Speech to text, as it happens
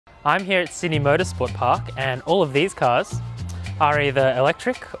I'm here at Sydney Motorsport Park and all of these cars are either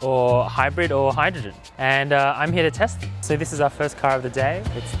electric or hybrid or hydrogen. And I'm here to test them. So this is our first car of the day.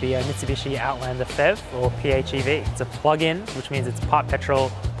 It's the Mitsubishi Outlander PHEV or PHEV. It's a plug-in, which means it's part petrol,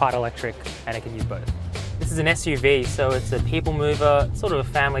 part electric, and it can use both. This is an SUV, so it's a people mover, it's sort of a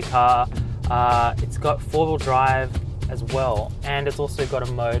family car. It's got four-wheel drive as well, and it's also got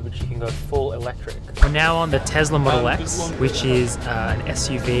a mode which you can go full electric. We're now on the Tesla Model X, which is an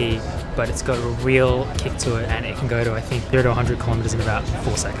SUV, but it's got a real kick to it, and it can go to, I think, 0 to 100 kilometers in about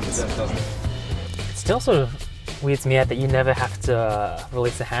 4 seconds. It still sort of weirds me out that you never have to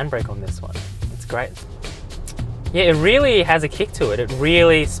release a handbrake on this one. It's great. Yeah, it really has a kick to it. It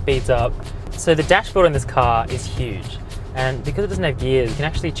really speeds up. So the dashboard in this car is huge, and because it doesn't have gears, you can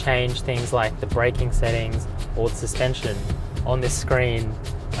actually change things like the braking settings or the suspension on this screen,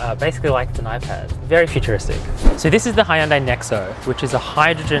 basically like it's an iPad. Very futuristic. So this is the Hyundai Nexo, which is a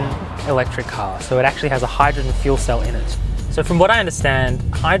hydrogen electric car. So it actually has a hydrogen fuel cell in it. So from what I understand,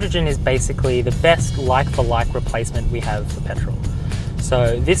 hydrogen is basically the best like-for-like replacement we have for petrol.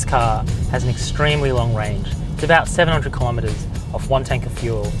 So this car has an extremely long range. It's about 700 kilometers off one tank of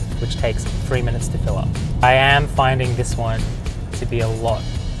fuel, which takes 3 minutes to fill up. I am finding this one to be a lot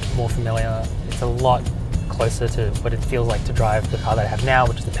more familiar. It's a lot closer to what it feels like to drive the car that I have now,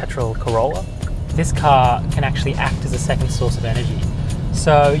 which is the petrol Corolla. This car can actually act as a second source of energy.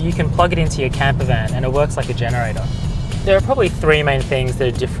 So you can plug it into your camper van and it works like a generator. There are probably three main things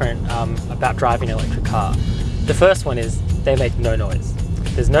that are different about driving an electric car. The first one is they make no noise.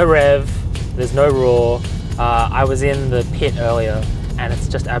 There's no rev, there's no roar. I was in the pit earlier and it's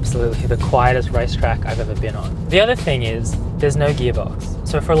just absolutely the quietest racetrack I've ever been on. The other thing is there's no gearbox.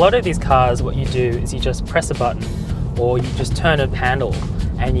 So for a lot of these cars, what you do is you just press a button or you just turn a handle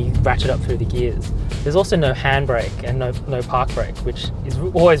and you ratchet up through the gears. There's also no handbrake and no park brake, which is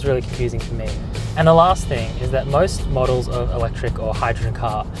always really confusing for me. And the last thing is that most models of electric or hydrogen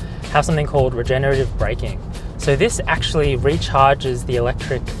car have something called regenerative braking. So this actually recharges the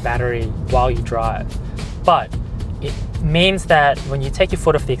electric battery while you drive. But it means that when you take your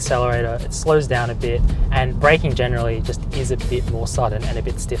foot off the accelerator, it slows down a bit, and braking generally just is a bit more sudden and a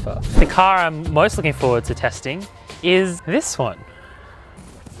bit stiffer. The car I'm most looking forward to testing is this one.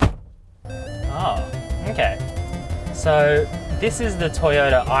 Oh, okay. So this is the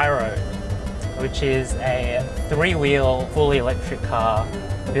Toyota iRoad, which is a three-wheel, fully electric car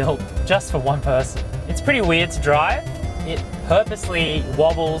built just for one person. It's pretty weird to drive. It purposely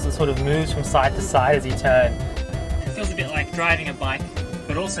wobbles and sort of moves from side to side as you turn. It feels a bit like driving a bike,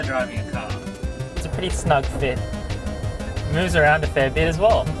 but also driving a car. It's a pretty snug fit. It moves around a fair bit as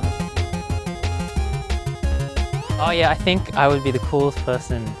well. Oh yeah, I think I would be the coolest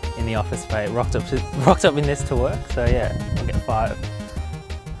person in the office if I rocked up in this to work. So yeah, I'll get 5.